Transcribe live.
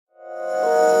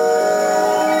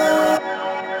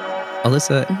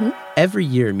Alyssa, every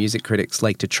year music critics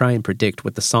like to try and predict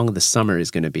what the song of the summer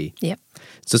is going to be. Yep.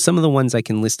 So some of the ones I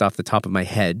can list off the top of my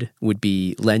head would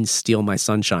be Len's Steal My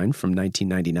Sunshine from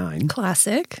 1999.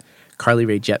 Classic. Carly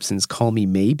Rae Jepsen's Call Me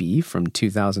Maybe from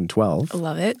 2012.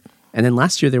 Love it. And then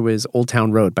last year there was Old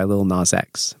Town Road by Lil Nas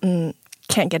X.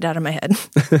 Can't get it out of my head.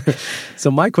 So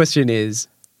my question is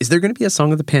there going to be a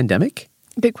song of the pandemic?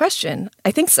 Big question.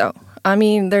 I think so. I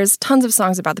mean, there's tons of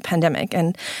songs about the pandemic,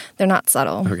 and they're not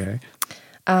subtle. Okay.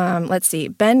 Let's see.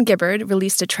 Ben Gibbard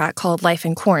released a track called Life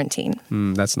in Quarantine.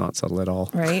 That's not subtle at all.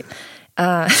 Right?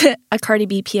 A Cardi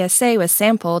B PSA was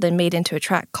sampled and made into a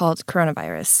track called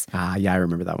Coronavirus. Yeah, I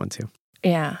remember that one too.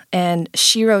 Yeah. And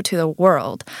Shiro to the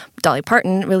World. Dolly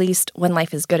Parton released When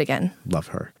Life is Good Again. Love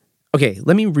her. Okay,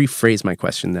 let me rephrase my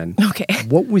question then. Okay.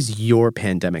 What was your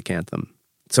pandemic anthem?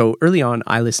 So early on,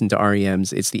 I listened to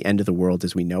REM's It's the End of the World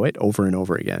as We Know It over and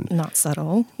over again. Not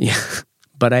subtle. Yeah.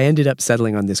 But I ended up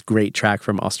settling on this great track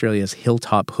from Australia's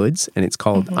Hilltop Hoods, and it's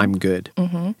called I'm Good.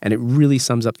 And it really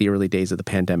sums up the early days of the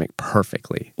pandemic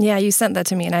perfectly. Yeah, you sent that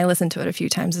to me, and I listened to it a few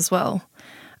times as well.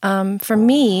 For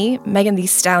me, Megan Thee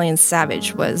Stallion's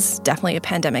Savage was definitely a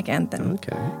pandemic anthem.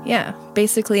 Okay. Yeah,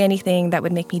 basically anything that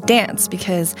would make me dance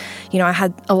because, I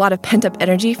had a lot of pent-up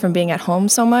energy from being at home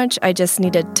so much. I just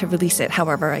needed to release it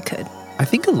however I could. I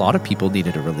think a lot of people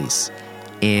needed a release.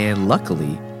 And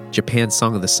luckily, Japan's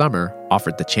Song of the Summer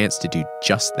offered the chance to do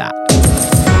just that.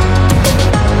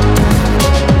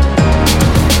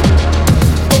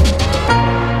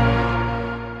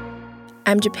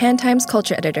 I'm Japan Times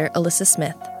culture editor Alyssa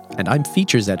Smith. And I'm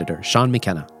features editor Sean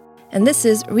McKenna. And this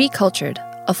is Recultured,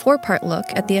 a 4-part look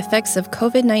at the effects of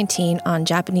COVID-19 on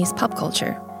Japanese pop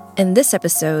culture. In this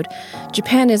episode,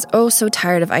 Japan is oh so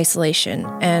tired of isolation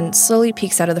and slowly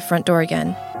peeks out of the front door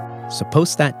again. So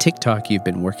post that TikTok you've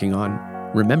been working on,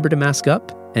 remember to mask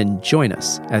up, and join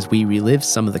us as we relive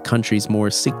some of the country's more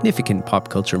significant pop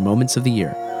culture moments of the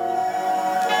year.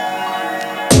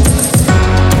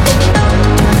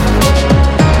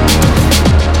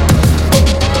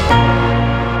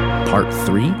 Part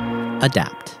 3,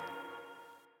 Adapt.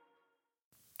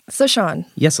 So Sean,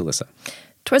 Yes, Alyssa.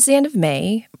 towards the end of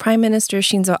May, Prime Minister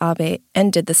Shinzo Abe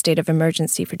ended the state of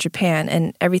emergency for Japan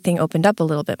and everything opened up a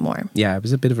little bit more. Yeah, it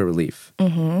was a bit of a relief.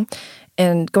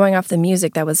 And going off the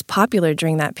music that was popular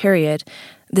during that period,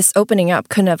 this opening up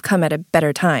couldn't have come at a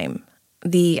better time.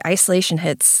 The isolation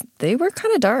hits, they were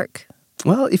kind of dark.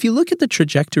 Well, if you look at the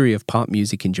trajectory of pop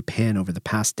music in Japan over the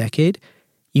past decade,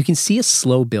 you can see a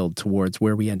slow build towards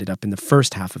where we ended up in the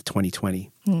first half of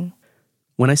 2020.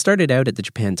 When I started out at the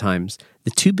Japan Times,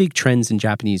 the two big trends in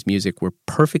Japanese music were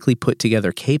perfectly put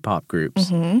together K-pop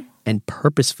groups and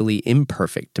purposefully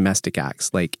imperfect domestic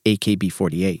acts like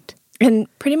AKB48. And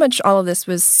pretty much all of this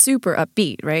was super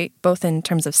upbeat, right? Both in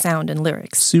terms of sound and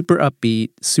lyrics. Super upbeat,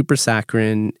 super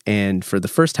saccharine, and for the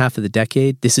first half of the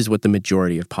decade, this is what the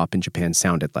majority of pop in Japan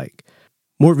sounded like.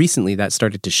 More recently, that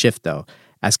started to shift, though,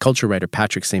 as culture writer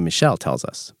Patrick St. Michel tells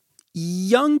us.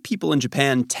 Young people in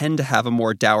Japan tend to have a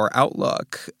more dour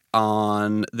outlook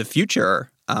on the future,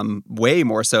 way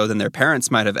more so than their parents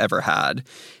might have ever had.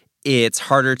 It's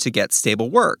harder to get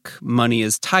stable work. Money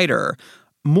is tighter.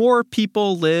 More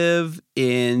people live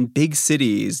in big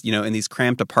cities, in these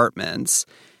cramped apartments.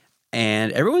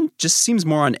 And everyone just seems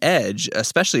more on edge,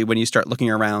 especially when you start looking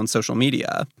around social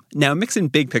media. Now, mix in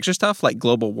big picture stuff like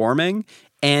global warming,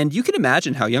 and you can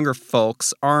imagine how younger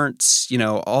folks aren't,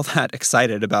 all that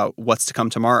excited about what's to come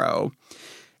tomorrow.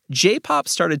 J-pop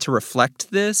started to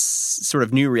reflect this sort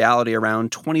of new reality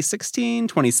around 2016,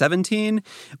 2017,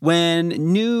 when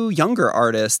new younger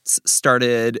artists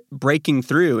started breaking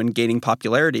through and gaining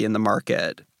popularity in the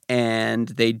market. And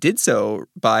they did so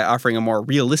by offering a more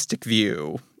realistic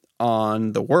view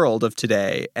on the world of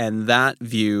today. And that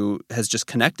view has just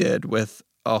connected with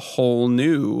a whole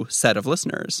new set of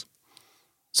listeners.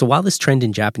 So while this trend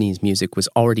in Japanese music was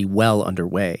already well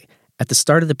underway, at the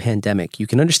start of the pandemic, you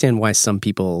can understand why some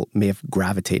people may have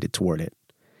gravitated toward it.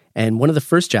 And one of the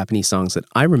first Japanese songs that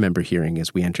I remember hearing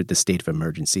as we entered the state of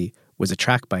emergency was a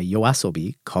track by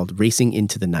YOASOBI called Racing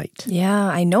Into the Night. Yeah,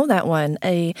 I know that one.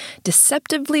 A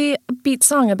deceptively upbeat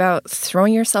song about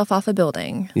throwing yourself off a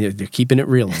building. Yeah, they're keeping it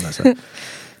real, Alyssa.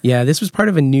 Yeah, this was part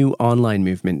of a new online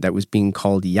movement that was being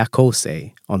called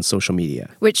Yakose on social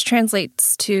media. Which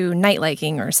translates to night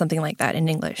liking or something like that in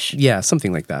English. Yeah,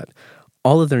 something like that.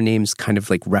 All of their names kind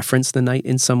of reference the night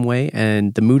in some way,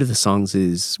 and the mood of the songs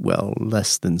is,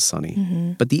 less than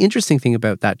sunny. But the interesting thing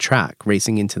about that track,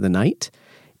 Racing Into the Night,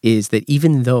 is that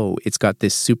even though it's got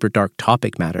this super dark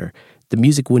topic matter, the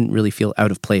music wouldn't really feel out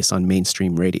of place on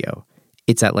mainstream radio.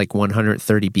 It's at like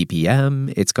 130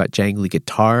 BPM, it's got jangly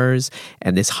guitars,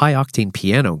 and this high-octane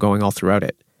piano going all throughout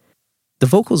it. The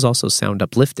vocals also sound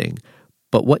uplifting,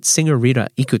 but what singer Rira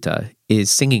Ikuta is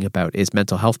singing about is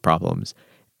mental health problems,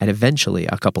 and eventually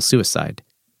a couple suicide.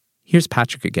 Here's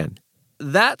Patrick again.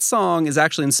 That song is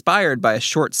actually inspired by a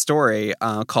short story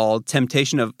called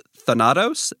Temptation of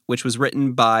Thanatos, which was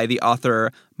written by the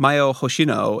author Mayo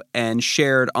Hoshino and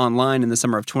shared online in the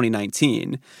summer of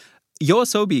 2019.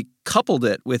 YOASOBI coupled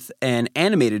it with an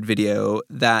animated video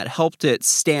that helped it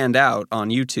stand out on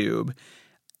YouTube.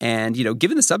 And,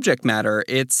 given the subject matter,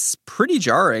 it's pretty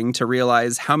jarring to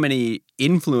realize how many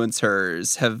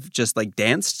influencers have just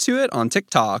danced to it on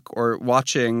TikTok or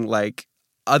watching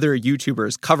other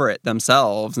YouTubers cover it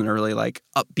themselves in a really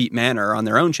upbeat manner on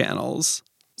their own channels.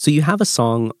 So you have a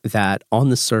song that on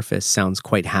the surface sounds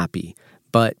quite happy,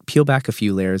 but peel back a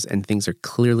few layers and things are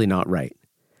clearly not right.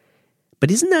 But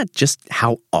isn't that just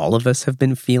how all of us have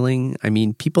been feeling? I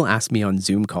mean, people ask me on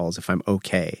Zoom calls if I'm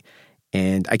okay.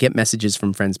 And I get messages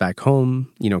from friends back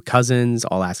home, cousins,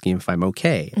 all asking if I'm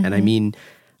okay. Mm-hmm. And I mean,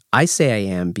 I say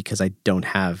I am because I don't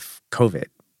have COVID,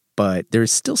 but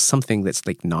there's still something that's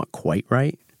not quite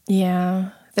right.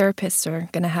 Yeah, therapists are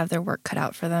going to have their work cut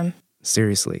out for them.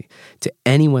 Seriously, to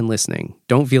anyone listening,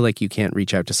 don't feel like you can't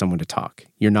reach out to someone to talk.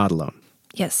 You're not alone.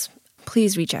 Yes,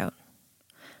 please reach out.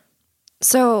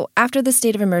 So after the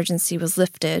state of emergency was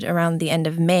lifted around the end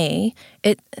of May,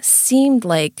 it seemed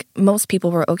like most people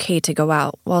were okay to go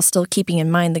out while still keeping in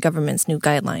mind the government's new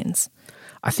guidelines.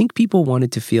 I think people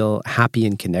wanted to feel happy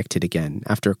and connected again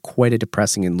after quite a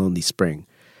depressing and lonely spring,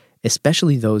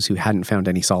 especially those who hadn't found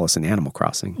any solace in Animal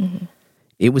Crossing. Mm-hmm.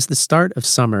 It was the start of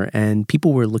summer and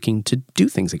people were looking to do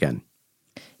things again.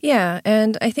 Yeah,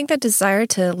 and I think that desire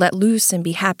to let loose and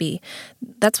be happy,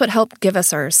 that's what helped give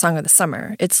us our Song of the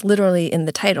Summer. It's literally in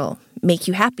the title, Make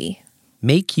You Happy.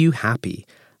 Make You Happy,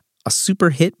 a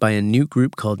super hit by a new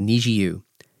group called Nijiu.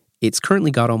 It's currently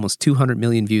got almost 200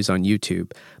 million views on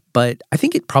YouTube, but I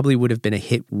think it probably would have been a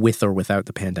hit with or without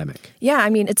the pandemic. Yeah, I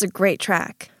mean, it's a great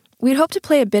track. We'd hope to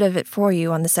play a bit of it for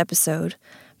you on this episode.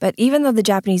 But even though the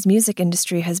Japanese music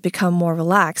industry has become more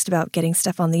relaxed about getting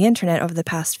stuff on the internet over the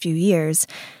past few years,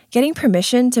 getting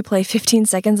permission to play 15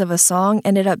 seconds of a song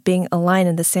ended up being a line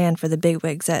in the sand for the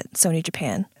bigwigs at Sony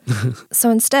Japan.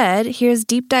 So instead, here's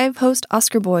Deep Dive host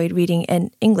Oscar Boyd reading an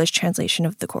English translation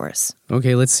of the chorus.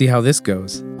 Okay, let's see how this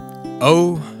goes.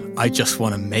 Oh, I just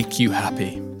want to make you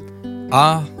happy.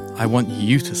 Ah, I want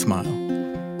you to smile.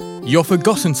 Your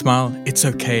forgotten smile, it's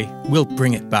okay, we'll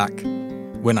bring it back.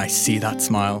 When I see that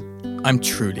smile, I'm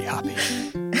truly happy.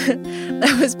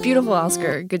 That was beautiful,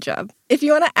 Oscar. Good job. If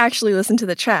you want to actually listen to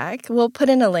the track, we'll put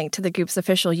in a link to the group's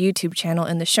official YouTube channel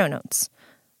in the show notes.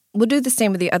 We'll do the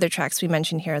same with the other tracks we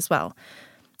mentioned here as well.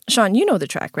 Sean, you know the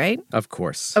track, right? Of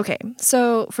course. Okay,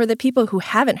 so for the people who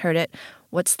haven't heard it,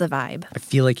 what's the vibe? I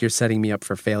feel like you're setting me up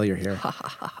for failure here.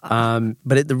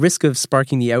 But at the risk of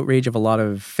sparking the outrage of a lot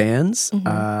of fans,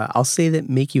 I'll say that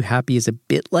Make You Happy is a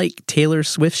bit like Taylor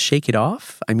Swift's Shake It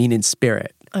Off. I mean, in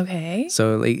spirit. Okay.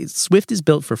 So Swift is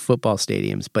built for football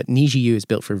stadiums, but Nijiu is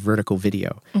built for vertical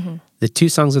video. Mm-hmm. The two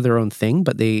songs are their own thing,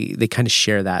 but they kind of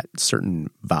share that certain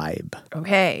vibe.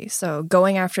 Okay, so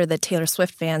going after the Taylor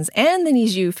Swift fans and the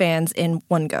Nijiu fans in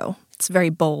one go. It's very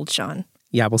bold, Sean.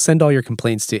 Yeah, we'll send all your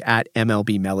complaints to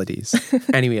 @MLB Melodies.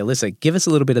 Anyway, Alyssa, give us a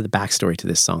little bit of the backstory to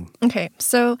this song. Okay,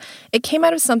 so it came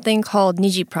out of something called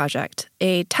Niji Project,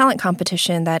 a talent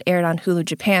competition that aired on Hulu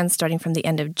Japan starting from the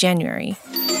end of January.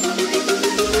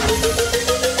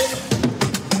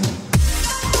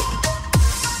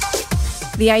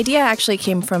 The idea actually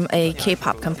came from a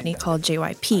K-pop company called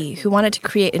JYP, who wanted to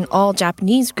create an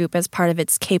all-Japanese group as part of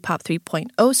its K-pop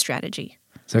 3.0 strategy.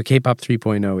 So K-pop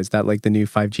 3.0, is that like the new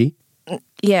 5G?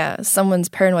 Yeah, someone's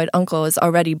paranoid uncle is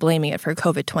already blaming it for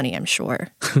COVID-20, I'm sure.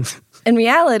 In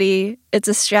reality, it's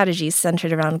a strategy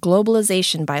centered around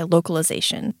globalization by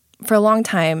localization. For a long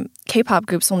time, K-pop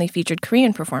groups only featured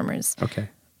Korean performers. Okay.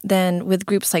 Then, with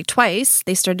groups like Twice,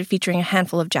 they started featuring a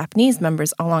handful of Japanese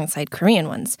members alongside Korean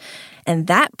ones. And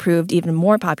that proved even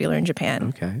more popular in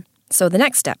Japan. Okay. So the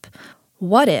next step,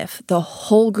 what if the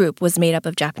whole group was made up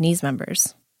of Japanese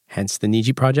members? Hence the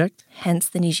Niji Project? Hence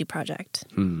the Niji Project.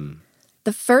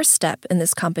 The first step in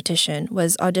this competition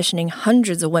was auditioning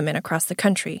hundreds of women across the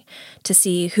country to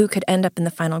see who could end up in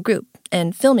the final group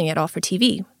and filming it all for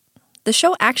TV. The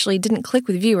show actually didn't click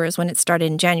with viewers when it started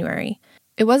in January.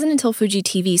 It wasn't until Fuji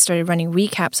TV started running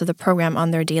recaps of the program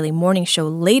on their daily morning show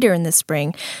later in the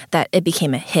spring that it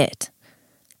became a hit.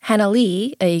 Hannah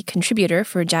Lee, a contributor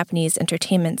for Japanese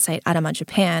entertainment site Arama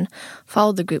Japan,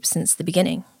 followed the group since the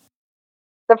beginning.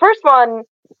 The first one,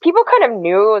 people kind of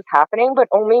knew it was happening, but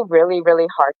only really, really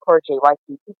hardcore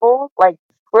JYP people. Like,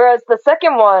 whereas the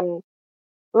second one,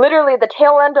 literally the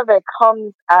tail end of it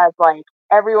comes as like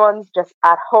everyone's just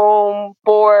at home,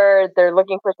 bored, they're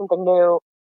looking for something new,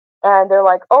 and they're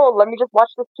like, oh, let me just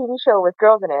watch this TV show with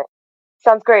girls in it.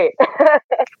 Sounds great.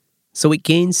 So it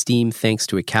gained steam thanks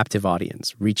to a captive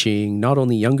audience, reaching not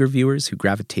only younger viewers who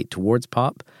gravitate towards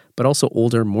pop, but also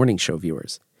older morning show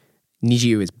viewers.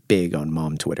 Nijiu is big on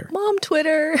mom Twitter. Mom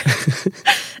Twitter!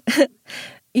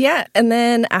 Yeah, and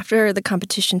then after the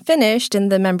competition finished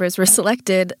and the members were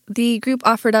selected, the group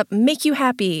offered up Make You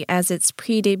Happy as its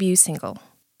pre-debut single.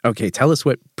 Okay, tell us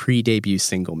what pre-debut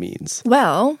single means.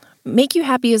 Well, Make You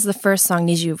Happy is the first song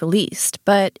Nijiu released,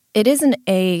 but it isn't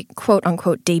a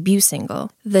quote-unquote debut single.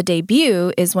 The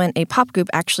debut is when a pop group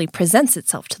actually presents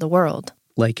itself to the world.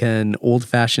 Like an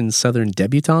old-fashioned Southern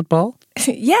debutante ball?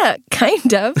 Yeah,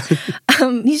 kind of.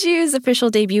 Nijiu's official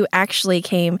debut actually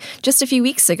came just a few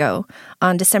weeks ago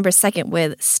on December 2nd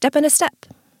with Step in a Step.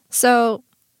 So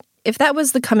if that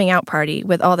was the coming out party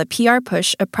with all the PR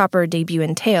push a proper debut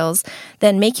entails,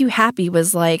 then Make You Happy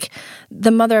was like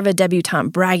the mother of a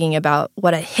debutante bragging about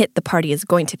what a hit the party is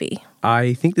going to be.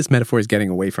 I think this metaphor is getting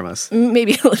away from us.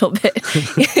 Maybe a little bit.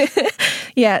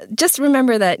 Yeah, just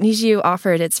remember that Nijiu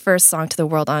offered its first song to the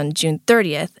world on June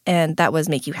 30th, and that was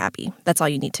Make You Happy. That's all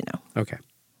you need to know. Okay.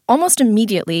 Almost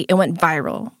immediately, it went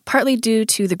viral, partly due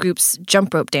to the group's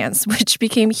jump rope dance, which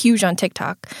became huge on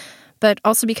TikTok, but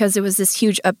also because it was this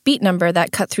huge upbeat number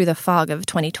that cut through the fog of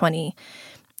 2020.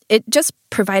 It just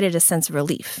provided a sense of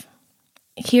relief.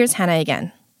 Here's Hannah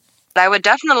again. I would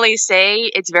definitely say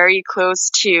it's very close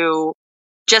to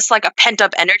just like a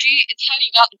pent-up energy. It's how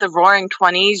you got the Roaring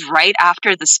 20s right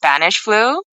after the Spanish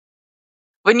flu.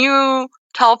 When you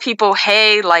tell people,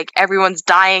 hey, like everyone's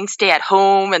dying, stay at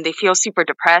home, and they feel super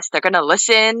depressed, they're going to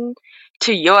listen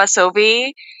to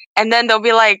YOASOBI, and then they'll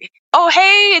be like, oh,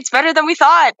 hey, it's better than we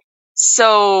thought.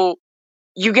 So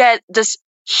you get this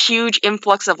huge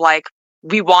influx of like,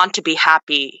 we want to be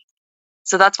happy.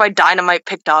 So that's why Dynamite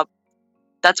picked up.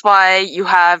 That's why you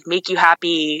have Make You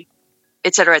Happy,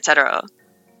 etc., etc.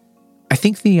 I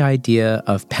think the idea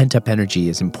of pent-up energy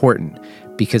is important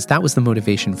because that was the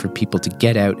motivation for people to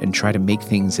get out and try to make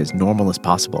things as normal as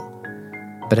possible.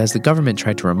 But as the government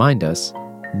tried to remind us,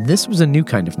 this was a new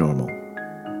kind of normal.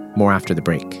 More after the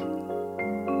break.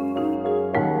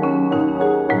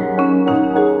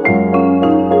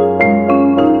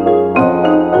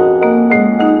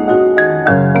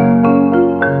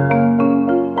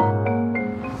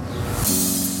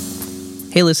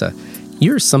 Hey, Lisa,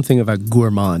 you're something of a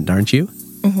gourmand, aren't you?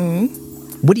 Mm-hmm.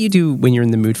 What do you do when you're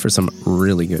in the mood for some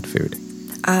really good food?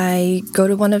 I go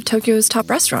to one of Tokyo's top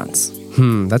restaurants.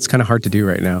 That's kind of hard to do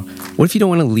right now. What if you don't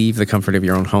want to leave the comfort of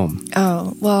your own home?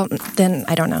 Oh, well, then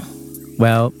I don't know.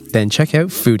 Well, then check out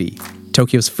Foodie,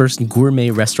 Tokyo's first gourmet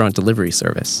restaurant delivery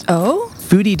service. Oh?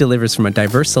 Foodie delivers from a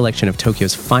diverse selection of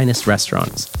Tokyo's finest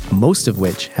restaurants, most of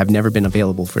which have never been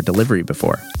available for delivery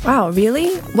before. Wow,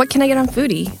 really? What can I get on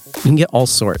Foodie? You can get all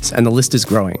sorts, and the list is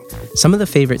growing. Some of the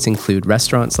favorites include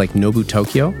restaurants like Nobu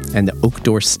Tokyo and the Oak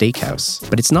Door Steakhouse.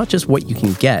 But it's not just what you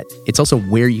can get, it's also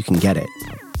where you can get it.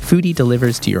 Foodie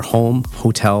delivers to your home,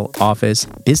 hotel, office,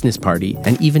 business party,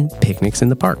 and even picnics in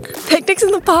the park. Picnics in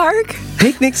the park?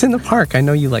 Picnics in the park. I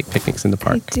know you like picnics in the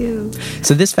park. I do.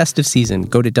 So this festive season,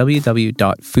 go to www.food-e.jp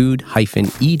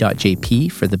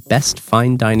for the best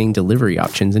fine dining delivery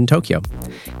options in Tokyo.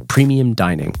 Premium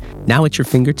dining, now at your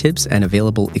fingertips and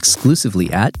available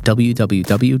exclusively at www.food-e.jp.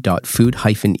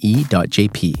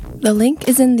 The link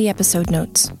is in the episode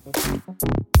notes.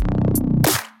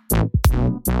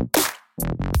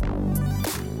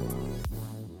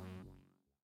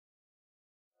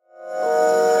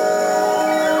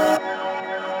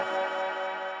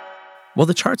 While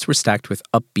the charts were stacked with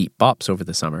upbeat bops over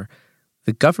the summer,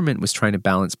 the government was trying to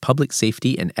balance public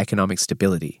safety and economic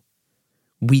stability.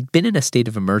 We'd been in a state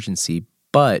of emergency,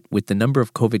 but with the number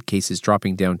of COVID cases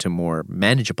dropping down to more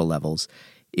manageable levels,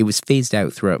 it was phased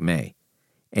out throughout May.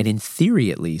 And in theory,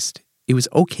 at least, it was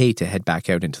okay to head back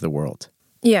out into the world.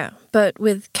 Yeah, but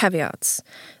with caveats.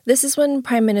 This is when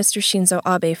Prime Minister Shinzo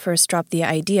Abe first dropped the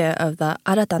idea of the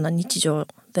aratana nichijo,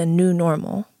 the new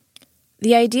normal.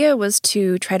 The idea was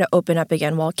to try to open up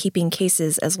again while keeping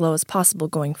cases as low as possible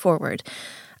going forward,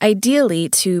 ideally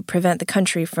to prevent the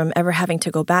country from ever having to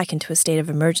go back into a state of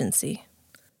emergency.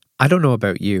 I don't know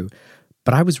about you,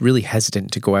 but I was really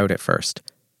hesitant to go out at first,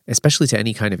 especially to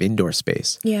any kind of indoor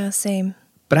space. Yeah, same.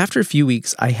 But after a few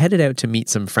weeks, I headed out to meet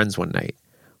some friends one night.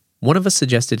 One of us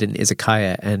suggested an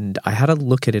izakaya, and I had a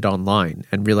look at it online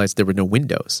and realized there were no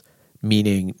windows.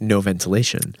 meaning no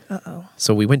ventilation. Uh-oh.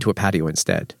 So we went to a patio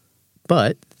instead.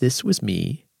 But this was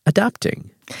me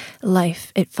adapting.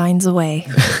 Life, it finds a way.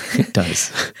 It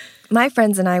does. My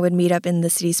friends and I would meet up in the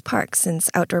city's parks since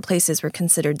outdoor places were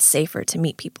considered safer to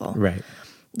meet people. Right.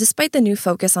 Despite the new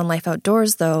focus on life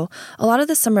outdoors, though, a lot of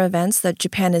the summer events that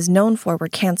Japan is known for were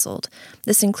canceled.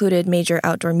 This included major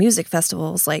outdoor music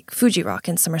festivals like Fuji Rock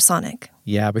and Summer Sonic.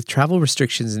 Yeah, with travel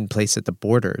restrictions in place at the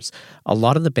borders, a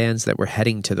lot of the bands that were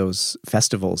heading to those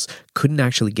festivals couldn't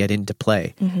actually get into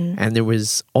play. And there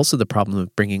was also the problem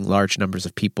of bringing large numbers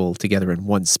of people together in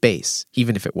one space,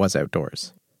 even if it was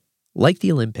outdoors. Like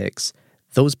the Olympics,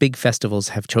 those big festivals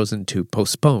have chosen to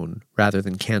postpone rather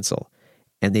than cancel,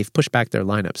 and they've pushed back their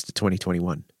lineups to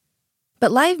 2021.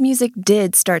 But live music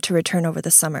did start to return over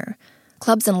the summer.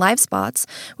 Clubs and live spots,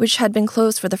 which had been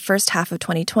closed for the first half of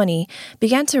 2020,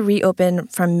 began to reopen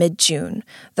from mid-June,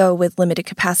 though with limited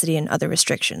capacity and other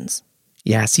restrictions.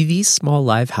 Yeah, see, these small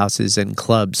live houses and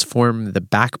clubs form the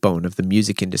backbone of the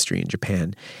music industry in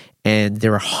Japan, and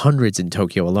there are hundreds in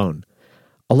Tokyo alone.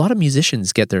 A lot of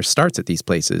musicians get their starts at these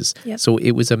places, so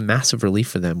it was a massive relief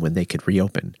for them when they could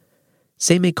reopen.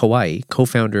 Seimei Kawai,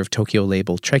 co-founder of Tokyo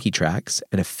label Trekkie Tracks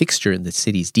and a fixture in the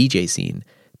city's DJ scene,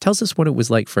 tells us what it was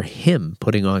like for him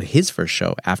putting on his first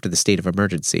show after the state of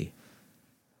emergency.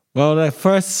 Well, the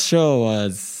first show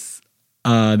was,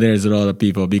 there's a lot of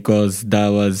people because that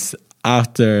was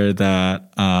after the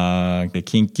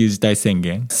Kinkyū Jitai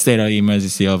Sengen, state of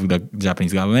emergency of the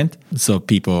Japanese government. So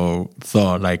people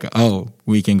thought like, oh,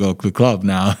 we can go to the club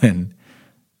now. And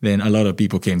then a lot of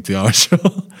people came to our show.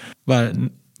 But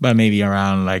maybe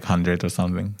around like 100 or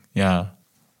something. Yeah.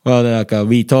 Well, like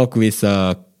we talk with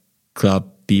club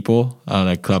people,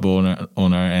 like club owner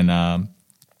and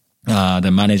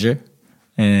the manager,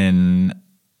 and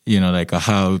you know, like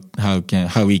how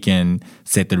we can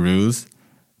set the rules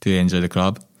to enjoy the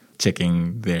club,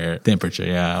 checking their temperature,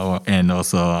 and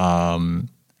also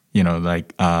you know,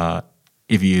 like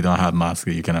if you don't have mask,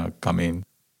 you cannot come in.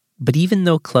 But even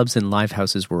though clubs and live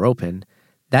houses were open,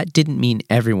 that didn't mean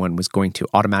everyone was going to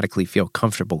automatically feel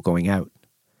comfortable going out.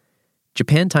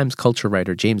 Japan Times culture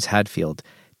writer James Hadfield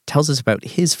tells us about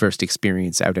his first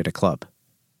experience out at a club.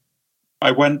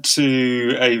 I went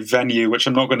to a venue, which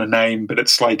I'm not going to name, but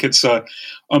it's a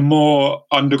more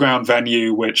underground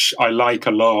venue, which I like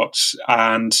a lot.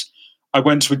 And I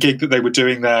went to a gig that they were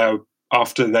doing there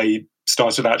after they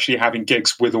started actually having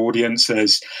gigs with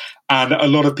audiences. And a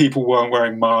lot of people weren't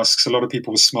wearing masks. A lot of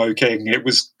people were smoking. It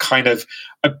was kind of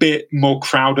a bit more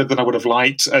crowded than I would have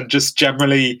liked. And just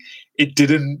generally, it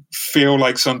didn't feel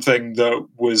like something that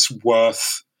was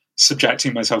worth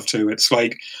subjecting myself to. It's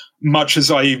like, much as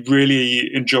I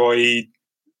really enjoy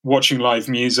watching live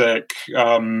music,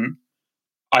 I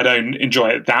don't enjoy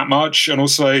it that much. And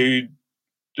also,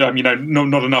 not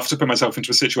enough to put myself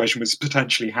into a situation which is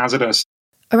potentially hazardous.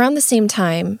 Around the same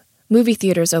time, movie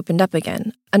theaters opened up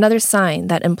again, another sign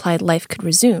that implied life could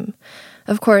resume.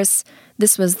 Of course,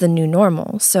 this was the new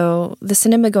normal, so the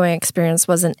cinema-going experience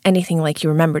wasn't anything like you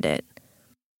remembered it.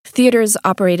 Theaters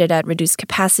operated at reduced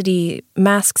capacity,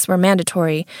 masks were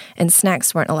mandatory, and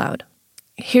snacks weren't allowed.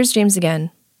 Here's James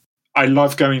again. I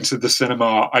love going to the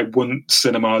cinema. I want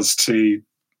cinemas to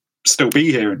still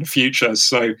be here in the future,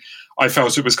 so I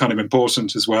felt it was kind of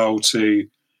important as well to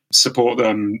support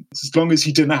them. As long as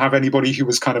you didn't have anybody who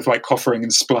was kind of like coughing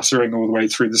and spluttering all the way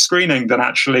through the screening, then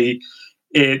actually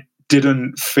it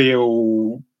didn't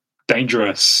feel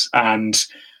dangerous. And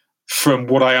from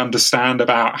what I understand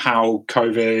about how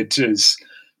COVID is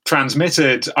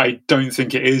transmitted, I don't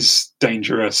think it is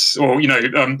dangerous or,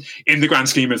 in the grand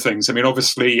scheme of things. I mean,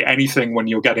 obviously anything when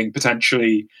you're getting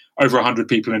potentially over 100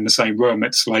 people in the same room,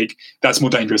 it's like that's more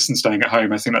dangerous than staying at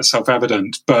home. I think that's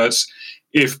self-evident. But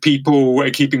if people are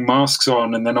keeping masks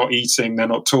on and they're not eating, they're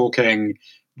not talking,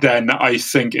 then I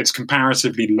think it's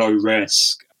comparatively low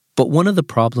risk. But one of the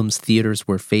problems theaters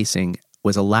were facing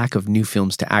was a lack of new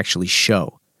films to actually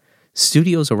show.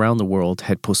 Studios around the world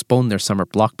had postponed their summer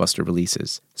blockbuster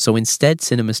releases, so instead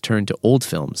cinemas turned to old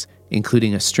films,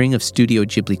 including a string of Studio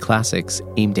Ghibli classics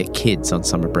aimed at kids on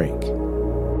summer break.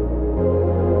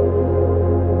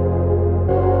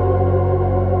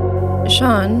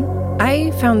 Sean,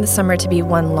 I found the summer to be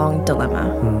one long dilemma.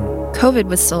 COVID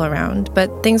was still around,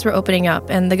 but things were opening up,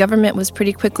 and the government was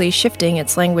pretty quickly shifting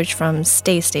its language from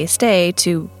stay, stay, stay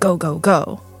to go, go,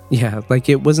 go. Yeah, like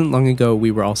it wasn't long ago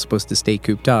we were all supposed to stay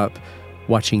cooped up,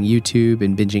 watching YouTube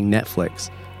and binging Netflix.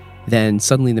 Then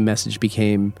suddenly the message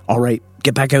became, all right,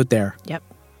 get back out there. Yep.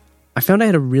 I found I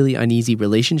had a really uneasy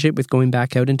relationship with going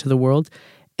back out into the world,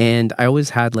 and I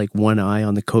always had like one eye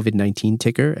on the COVID-19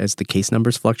 ticker as the case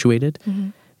numbers fluctuated.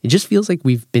 It just feels like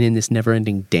we've been in this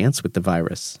never-ending dance with the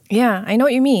virus. Yeah, I know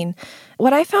what you mean.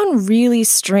 What I found really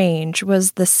strange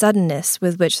was the suddenness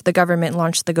with which the government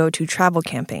launched the Go To Travel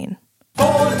campaign.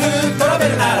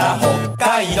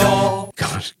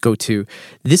 Gosh, Go To.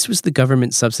 This was the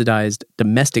government-subsidized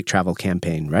domestic travel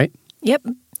campaign, right? Yep.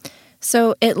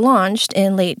 So it launched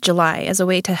in late July as a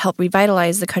way to help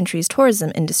revitalize the country's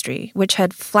tourism industry, which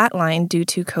had flatlined due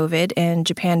to COVID and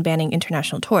Japan banning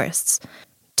international tourists.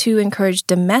 To encourage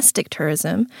domestic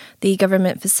tourism, the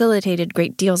government facilitated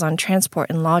great deals on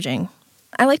transport and lodging.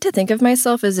 I like to think of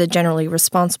myself as a generally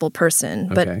responsible person,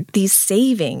 but these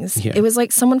savings, it was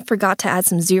like someone forgot to add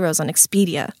some zeros on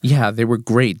Expedia. Yeah, they were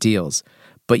great deals,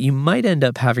 but you might end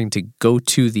up having to go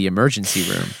to the emergency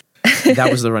room.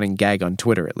 That was the running gag on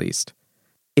Twitter, at least.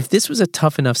 If this was a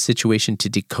tough enough situation to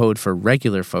decode for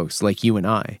regular folks like you and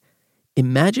I,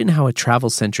 imagine how a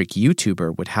travel-centric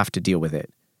YouTuber would have to deal with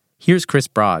it. Here's Chris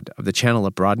Broad of the channel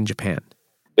Abroad in Japan.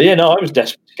 But yeah, no, I was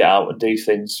desperate to get out and do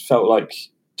things. Felt like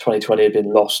 2020 had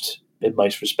been lost in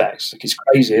most respects. Like, it's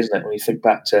crazy, isn't it, when you think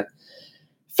back to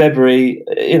February,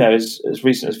 as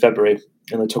recent as February,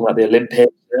 and they're talking about the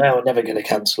Olympics. Oh, we're never going to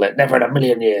cancel it. Never in a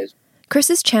million years.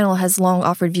 Chris's channel has long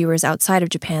offered viewers outside of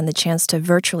Japan the chance to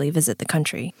virtually visit the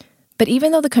country. But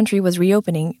even though the country was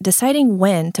reopening, deciding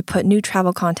when to put new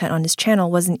travel content on his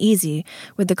channel wasn't easy,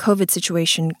 with the COVID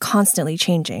situation constantly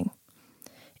changing.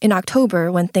 In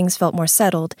October, when things felt more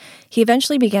settled, he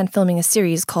eventually began filming a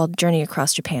series called Journey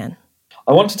Across Japan.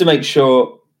 I wanted to make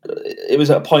sure it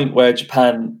was at a point where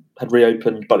Japan had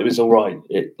reopened, but it was all right.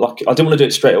 I didn't want to do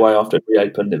it straight away after it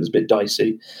reopened. It was a bit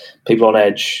dicey. People on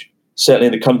edge. Certainly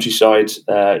in the countryside,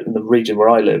 in the region where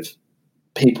I live,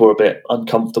 people are a bit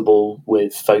uncomfortable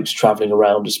with folks travelling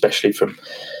around, especially from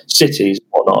cities and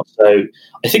whatnot. So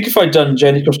I think if I'd done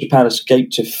Journey Across Japan Escape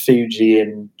to Fuji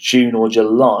in June or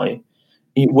July,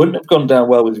 it wouldn't have gone down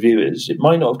well with viewers. It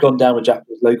might not have gone down with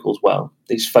Japanese locals well,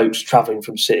 these folks travelling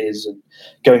from cities and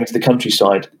going into the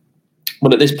countryside.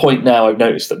 But at this point now, I've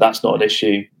noticed that that's not an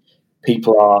issue.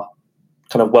 People are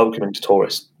kind of welcoming to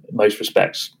tourists in most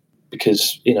respects,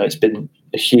 because, it's been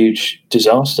a huge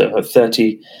disaster.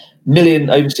 30 million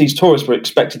overseas tourists were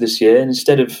expected this year, and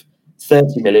instead of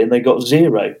 30 million, they got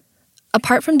 0.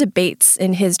 Apart from debates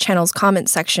in his channel's comment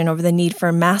section over the need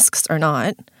for masks or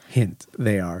not, hint,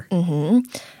 they are.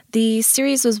 The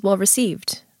series was well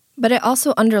received. But it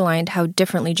also underlined how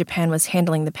differently Japan was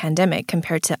handling the pandemic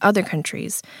compared to other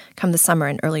countries come the summer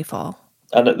and early fall.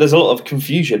 And there's a lot of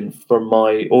confusion from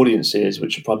my audiences,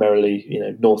 which are primarily,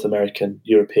 North American,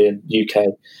 European, UK,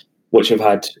 which have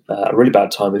had a really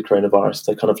bad time with coronavirus.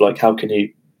 They're kind of like, how can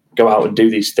you go out and do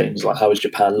these things? Like, how is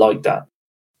Japan like that?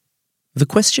 The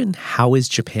question, how is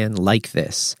Japan like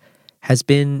this, has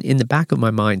been in the back of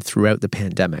my mind throughout the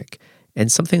pandemic,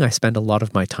 and something I spent a lot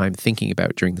of my time thinking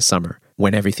about during the summer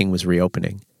when everything was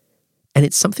reopening. And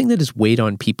it's something that has weighed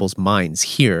on people's minds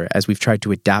here as we've tried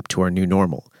to adapt to our new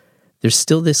normal. There's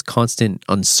still this constant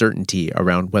uncertainty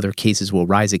around whether cases will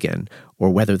rise again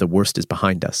or whether the worst is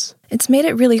behind us. It's made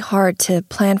it really hard to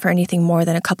plan for anything more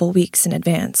than a couple weeks in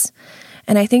advance.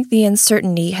 And I think the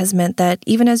uncertainty has meant that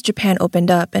even as Japan opened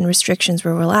up and restrictions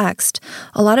were relaxed,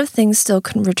 a lot of things still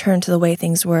couldn't return to the way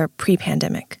things were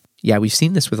pre-pandemic. Yeah, we've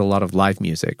seen this with a lot of live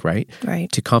music, right?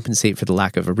 Right. To compensate for the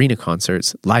lack of arena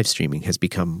concerts, live streaming has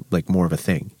become more of a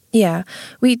thing. Yeah,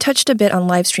 we touched a bit on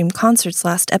live stream concerts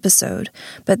last episode,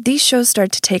 but these shows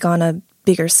start to take on a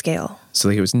bigger scale. So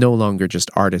it was no longer just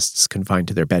artists confined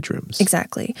to their bedrooms.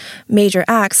 Exactly. Major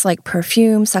acts like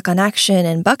Perfume, Sakanaction,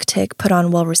 and Bucktick put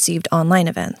on well-received online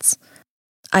events.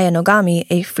 Aya Nogami,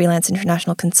 a freelance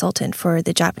international consultant for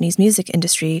the Japanese music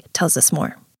industry, tells us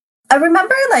more. I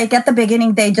remember at the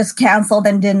beginning, they just canceled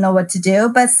and didn't know what to do.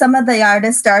 But some of the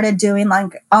artists started doing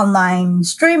online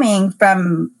streaming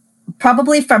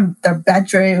probably from their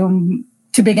bedroom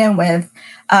to begin with,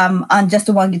 on just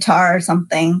one guitar or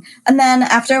something. And then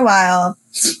after a while,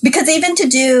 because even to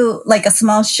do a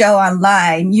small show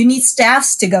online, you need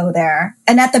staffs to go there.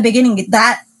 And at the beginning,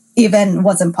 that even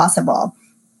wasn't possible.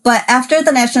 But after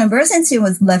the national emergency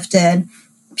was lifted,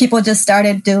 people just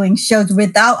started doing shows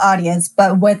without audience,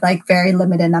 but with very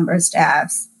limited number of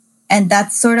staffs. And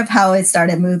that's sort of how it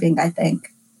started moving, I think.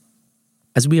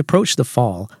 As we approach the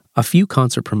fall, a few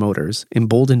concert promoters,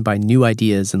 emboldened by new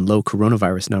ideas and low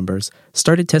coronavirus numbers,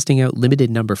 started testing out limited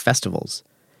number festivals.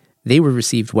 They were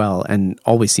received well and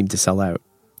always seemed to sell out.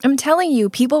 I'm telling you,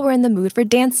 people were in the mood for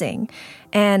dancing.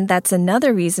 And that's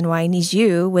another reason why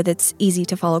Niju, with its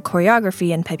easy-to-follow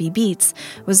choreography and peppy beats,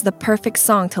 was the perfect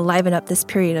song to liven up this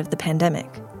period of the pandemic.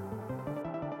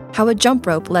 How a jump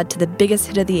rope led to the biggest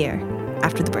hit of the year,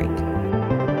 after the break.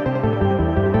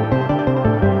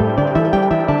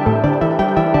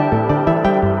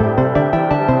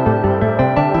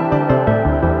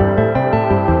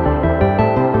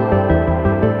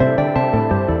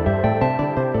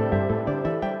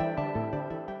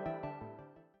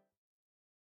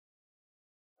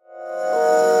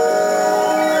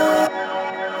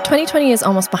 2020 is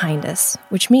almost behind us,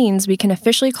 which means we can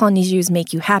officially call NiziU's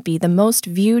Make You Happy the most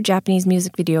viewed Japanese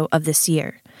music video of this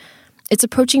year. It's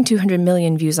approaching 200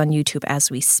 million views on YouTube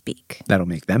as we speak. That'll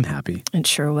make them happy. It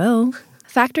sure will.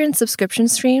 Factor in subscription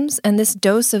streams, and this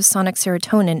dose of sonic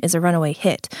serotonin is a runaway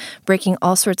hit, breaking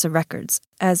all sorts of records,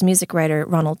 as music writer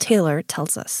Ronald Taylor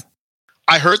tells us.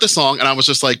 I heard the song and I was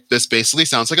just like, this basically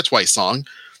sounds like a Twice song.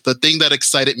 The thing that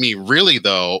excited me really,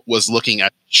 though, was looking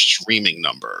at streaming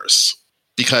numbers,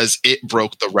 because it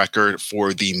broke the record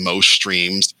for the most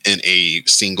streams in a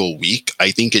single week. I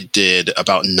think it did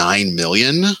about 9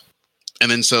 million.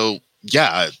 And then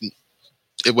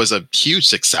it was a huge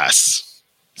success.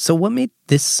 So what made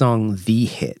this song the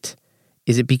hit?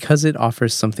 Is it because it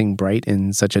offers something bright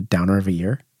in such a downer of a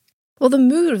year? Well, the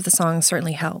mood of the song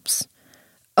certainly helps.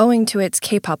 Owing to its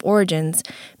K-pop origins,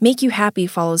 Make You Happy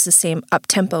follows the same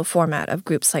up-tempo format of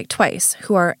groups like Twice,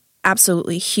 who are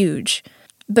absolutely huge.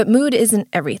 But mood isn't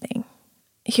everything.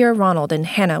 Here are Ronald and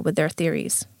Hannah with their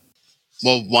theories.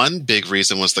 Well, one big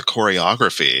reason was the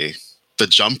choreography, the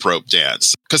jump rope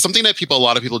dance. Because something that a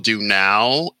lot of people do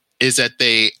now is that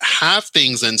they have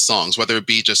things in songs, whether it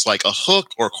be just like a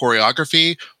hook or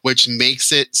choreography, which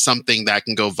makes it something that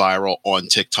can go viral on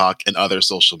TikTok and other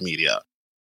social media.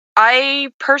 I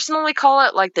personally call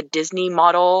it like the Disney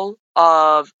model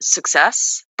of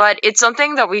success, but it's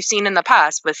something that we've seen in the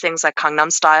past with things like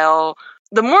Gangnam Style.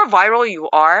 The more viral you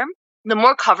are, the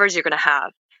more covers you're going to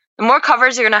have. The more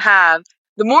covers you're going to have,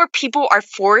 the more people are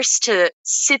forced to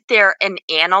sit there and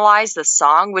analyze the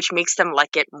song, which makes them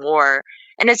like it more.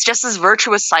 And it's just this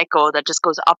virtuous cycle that just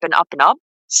goes up and up and up.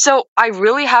 So I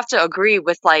really have to agree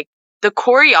with like the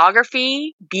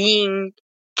choreography being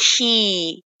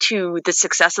key to the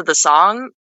success of the song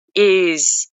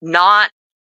is not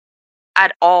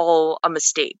at all a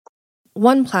mistake.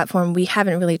 One platform we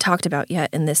haven't really talked about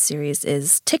yet in this series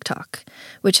is TikTok,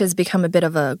 which has become a bit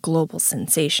of a global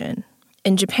sensation.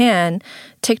 In Japan,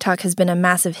 TikTok has been a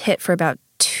massive hit for about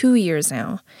 2 years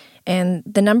now, and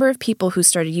the number of people who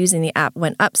started using the app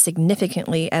went up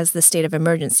significantly as the state of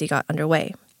emergency got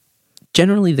underway.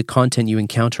 Generally, the content you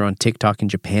encounter on TikTok in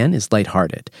Japan is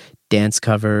lighthearted. Dance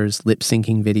covers,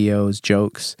 lip-syncing videos,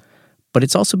 jokes. But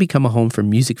it's also become a home for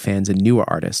music fans and newer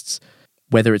artists,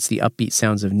 whether it's the upbeat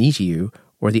sounds of NiziU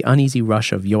or the uneasy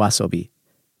rush of YOASOBI.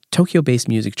 Tokyo-based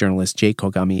music journalist Jay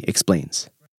Kogami explains.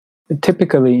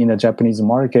 Typically in the Japanese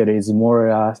market is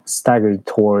more staggered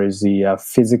towards the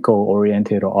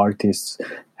physical-oriented artists,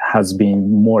 has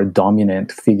been more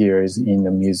dominant figures in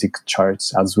the music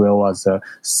charts as well as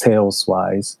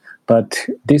sales-wise. But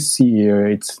this year,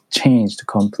 it's changed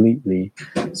completely.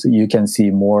 So you can see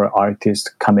more artists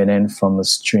coming in from the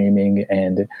streaming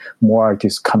and more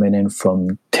artists coming in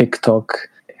from TikTok.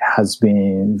 It has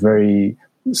been very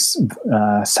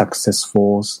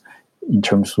successful in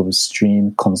terms of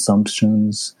stream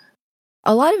consumptions.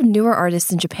 A lot of newer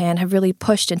artists in Japan have really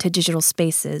pushed into digital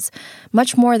spaces,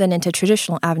 much more than into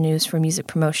traditional avenues for music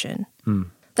promotion.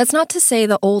 That's not to say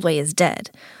the old way is dead.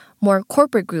 More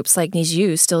corporate groups like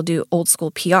NiziU still do old-school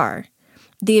PR.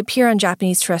 They appear on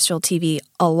Japanese terrestrial TV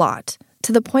a lot,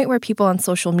 to the point where people on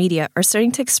social media are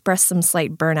starting to express some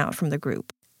slight burnout from the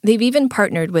group. They've even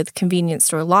partnered with convenience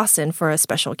store Lawson for a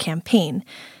special campaign,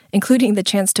 including the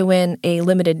chance to win a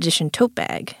limited edition tote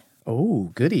bag. Oh,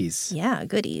 goodies. Yeah,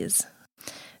 goodies.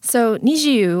 So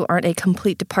NiziU aren't a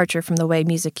complete departure from the way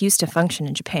music used to function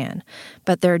in Japan,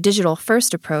 but their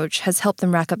digital-first approach has helped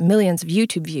them rack up millions of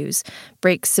YouTube views,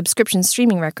 break subscription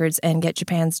streaming records, and get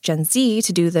Japan's Gen Z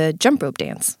to do the jump rope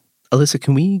dance. Alyssa,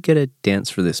 can we get a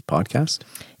dance for this podcast?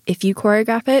 If you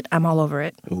choreograph it, I'm all over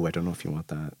it. Oh, I don't know if you want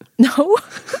that. No?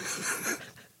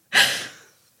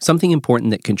 Something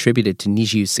important that contributed to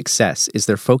NiziU's success is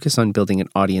their focus on building an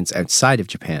audience outside of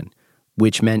Japan,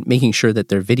 which meant making sure that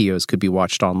their videos could be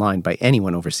watched online by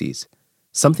anyone overseas,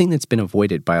 something that's been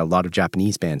avoided by a lot of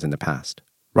Japanese bands in the past.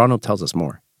 Ronald tells us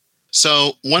more.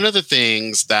 So one of the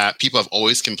things that people have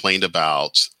always complained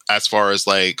about as far as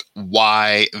like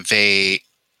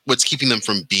what's keeping them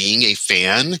from being a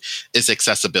fan is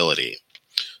accessibility.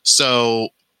 So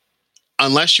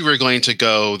unless you were going to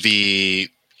go the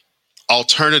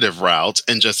alternative route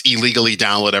and just illegally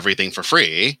download everything for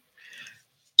free,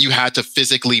 you had to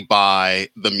physically buy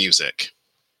the music.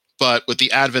 But with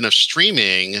the advent of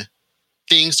streaming,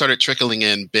 things started trickling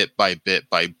in bit by bit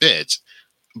by bit.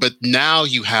 But now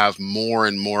you have more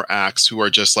and more acts who are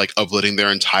just like uploading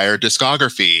their entire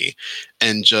discography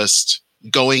and just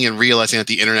going and realizing that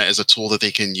the internet is a tool that they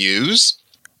can use.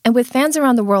 And with fans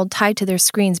around the world tied to their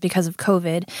screens because of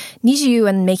COVID, NiziU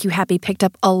and Make You Happy picked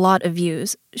up a lot of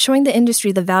views, showing the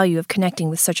industry the value of connecting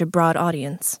with such a broad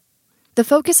audience. The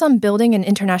focus on building an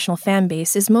international fan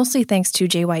base is mostly thanks to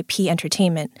JYP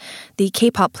Entertainment, the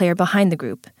K-pop player behind the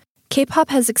group.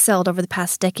 K-pop has excelled over the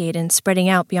past decade in spreading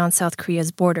out beyond South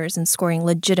Korea's borders and scoring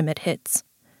legitimate hits.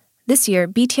 This year,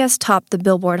 BTS topped the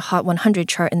Billboard Hot 100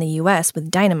 chart in the US with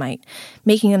Dynamite,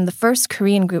 making them the first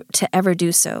Korean group to ever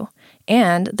do so,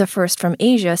 and the first from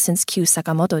Asia since Q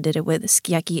Sakamoto did it with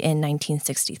Sukiyaki in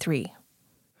 1963.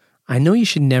 I know you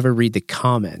should never read the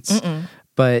comments,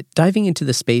 but diving into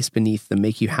the space beneath the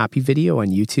Make You Happy video on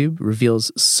YouTube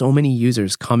reveals so many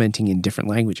users commenting in different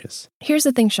languages. Here's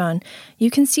the thing, Sean.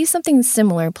 You can see something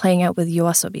similar playing out with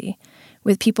YOASOBI,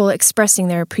 with people expressing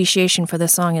their appreciation for the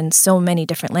song in so many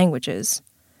different languages.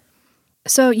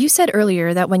 So you said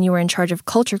earlier that when you were in charge of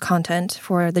culture content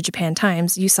for the Japan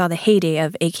Times, you saw the heyday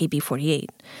of AKB48.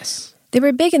 Yes. They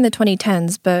were big in the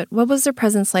 2010s, but what was their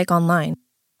presence like online?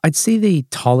 I'd say they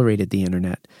tolerated the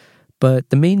internet,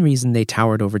 but the main reason they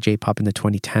towered over J-pop in the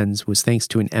 2010s was thanks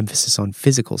to an emphasis on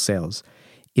physical sales.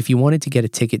 If you wanted to get a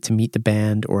ticket to meet the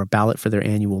band or a ballot for their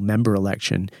annual member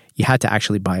election, you had to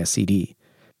actually buy a CD.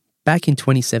 Back in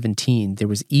 2017, there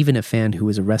was even a fan who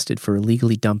was arrested for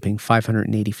illegally dumping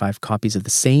 585 copies of the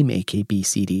same AKB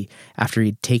CD after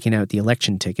he'd taken out the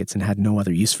election tickets and had no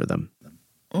other use for them.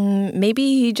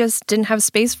 Maybe he just didn't have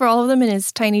space for all of them in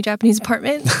his tiny Japanese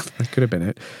apartment? That could have been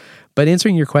it. But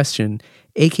answering your question,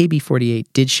 AKB48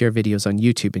 did share videos on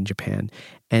YouTube in Japan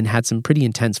and had some pretty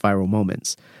intense viral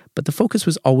moments. But the focus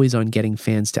was always on getting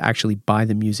fans to actually buy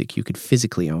the music you could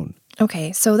physically own.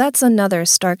 Okay, so that's another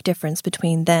stark difference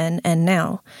between then and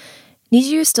now.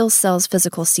 NiziU still sells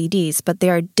physical CDs, but they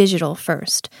are digital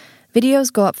first.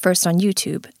 Videos go up first on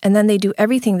YouTube, and then they do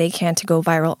everything they can to go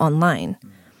viral online.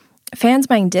 Fans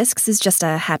buying discs is just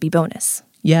a happy bonus.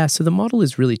 Yeah, so the model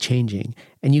is really changing,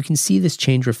 and you can see this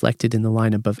change reflected in the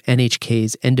lineup of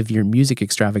NHK's end-of-year music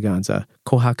extravaganza,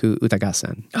 Kohaku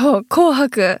Utagassen. Oh,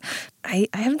 Kohaku! I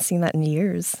haven't seen that in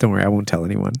years. Don't worry, I won't tell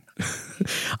anyone.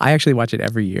 I actually watch it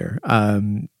every year.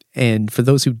 And for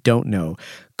those who don't know,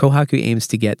 Kohaku aims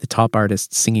to get the top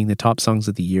artists singing the top songs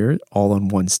of the year all on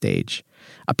one stage.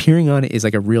 Appearing on it is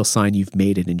like a real sign you've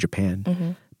made it in Japan.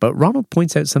 Mm-hmm. But Ronald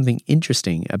points out something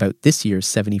interesting about this year's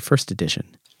 71st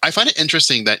edition. I find it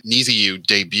interesting that NiziU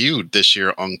debuted this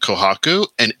year on Kohaku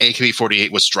and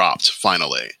AKB48 was dropped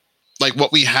finally. Like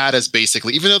what we had is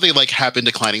basically, even though they have been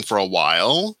declining for a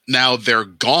while, now they're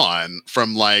gone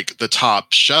from the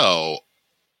top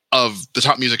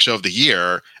music show of the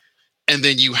year. And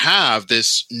then you have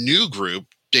this new group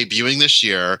debuting this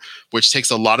year, which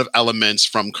takes a lot of elements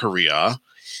from Korea.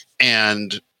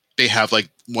 And they have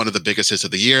one of the biggest hits of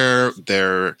the year.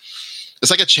 It's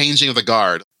like a changing of the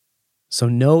guard. So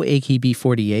no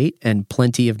AKB48 and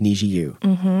plenty of NiziU.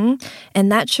 Mm-hmm. And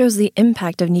that shows the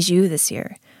impact of NiziU this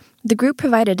year. The group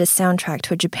provided a soundtrack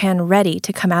to a Japan ready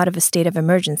to come out of a state of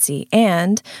emergency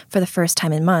and, for the first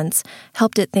time in months,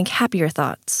 helped it think happier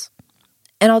thoughts.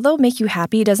 And although Make You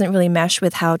Happy doesn't really mesh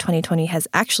with how 2020 has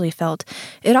actually felt,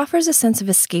 it offers a sense of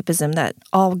escapism that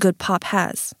all good pop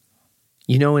has.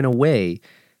 You know, in a way,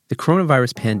 the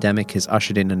coronavirus pandemic has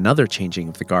ushered in another changing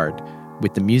of the guard,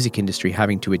 with the music industry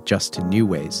having to adjust to new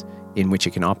ways in which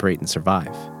it can operate and survive.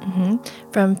 Mm-hmm.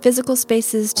 From physical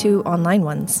spaces to online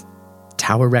ones.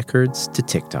 Tower Records to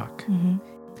TikTok. Mm-hmm.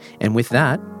 And with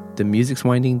that, the music's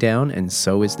winding down, and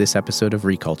so is this episode of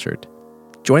Recultured.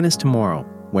 Join us tomorrow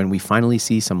when we finally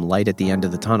see some light at the end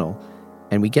of the tunnel,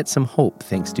 and we get some hope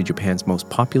thanks to Japan's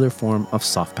most popular form of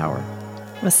soft power.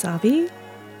 Wasabi?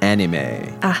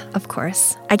 Anime. Ah, of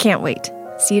course. I can't wait.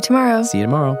 See you tomorrow. See you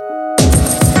tomorrow.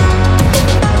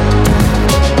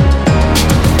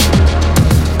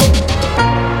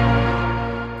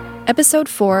 Episode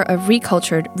 4 of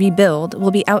Recultured Rebuild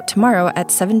will be out tomorrow at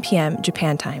 7 p.m.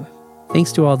 Japan time.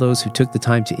 Thanks to all those who took the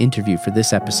time to interview for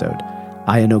this episode.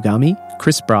 Aya Nogami,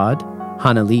 Chris Broad,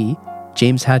 Hana Lee,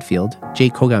 James Hadfield, Jay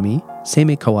Kogami,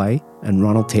 Seimei Kawai, and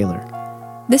Ronald Taylor.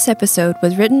 This episode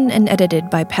was written and edited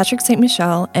by Patrick St.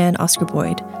 Michel and Oscar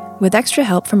Boyd, with extra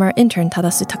help from our intern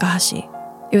Tadasu Takahashi.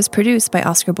 It was produced by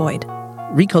Oscar Boyd.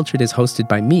 Recultured is hosted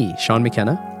by me, Sean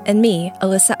McKenna. And me,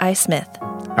 Alyssa I. Smith.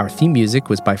 Our theme music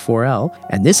was by 4L,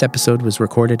 and this episode was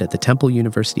recorded at the Temple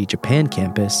University Japan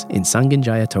campus in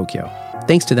Sangenjaya, Tokyo.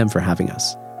 Thanks to them for having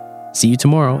us. See you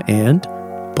tomorrow, and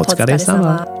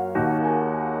Potsukaresama.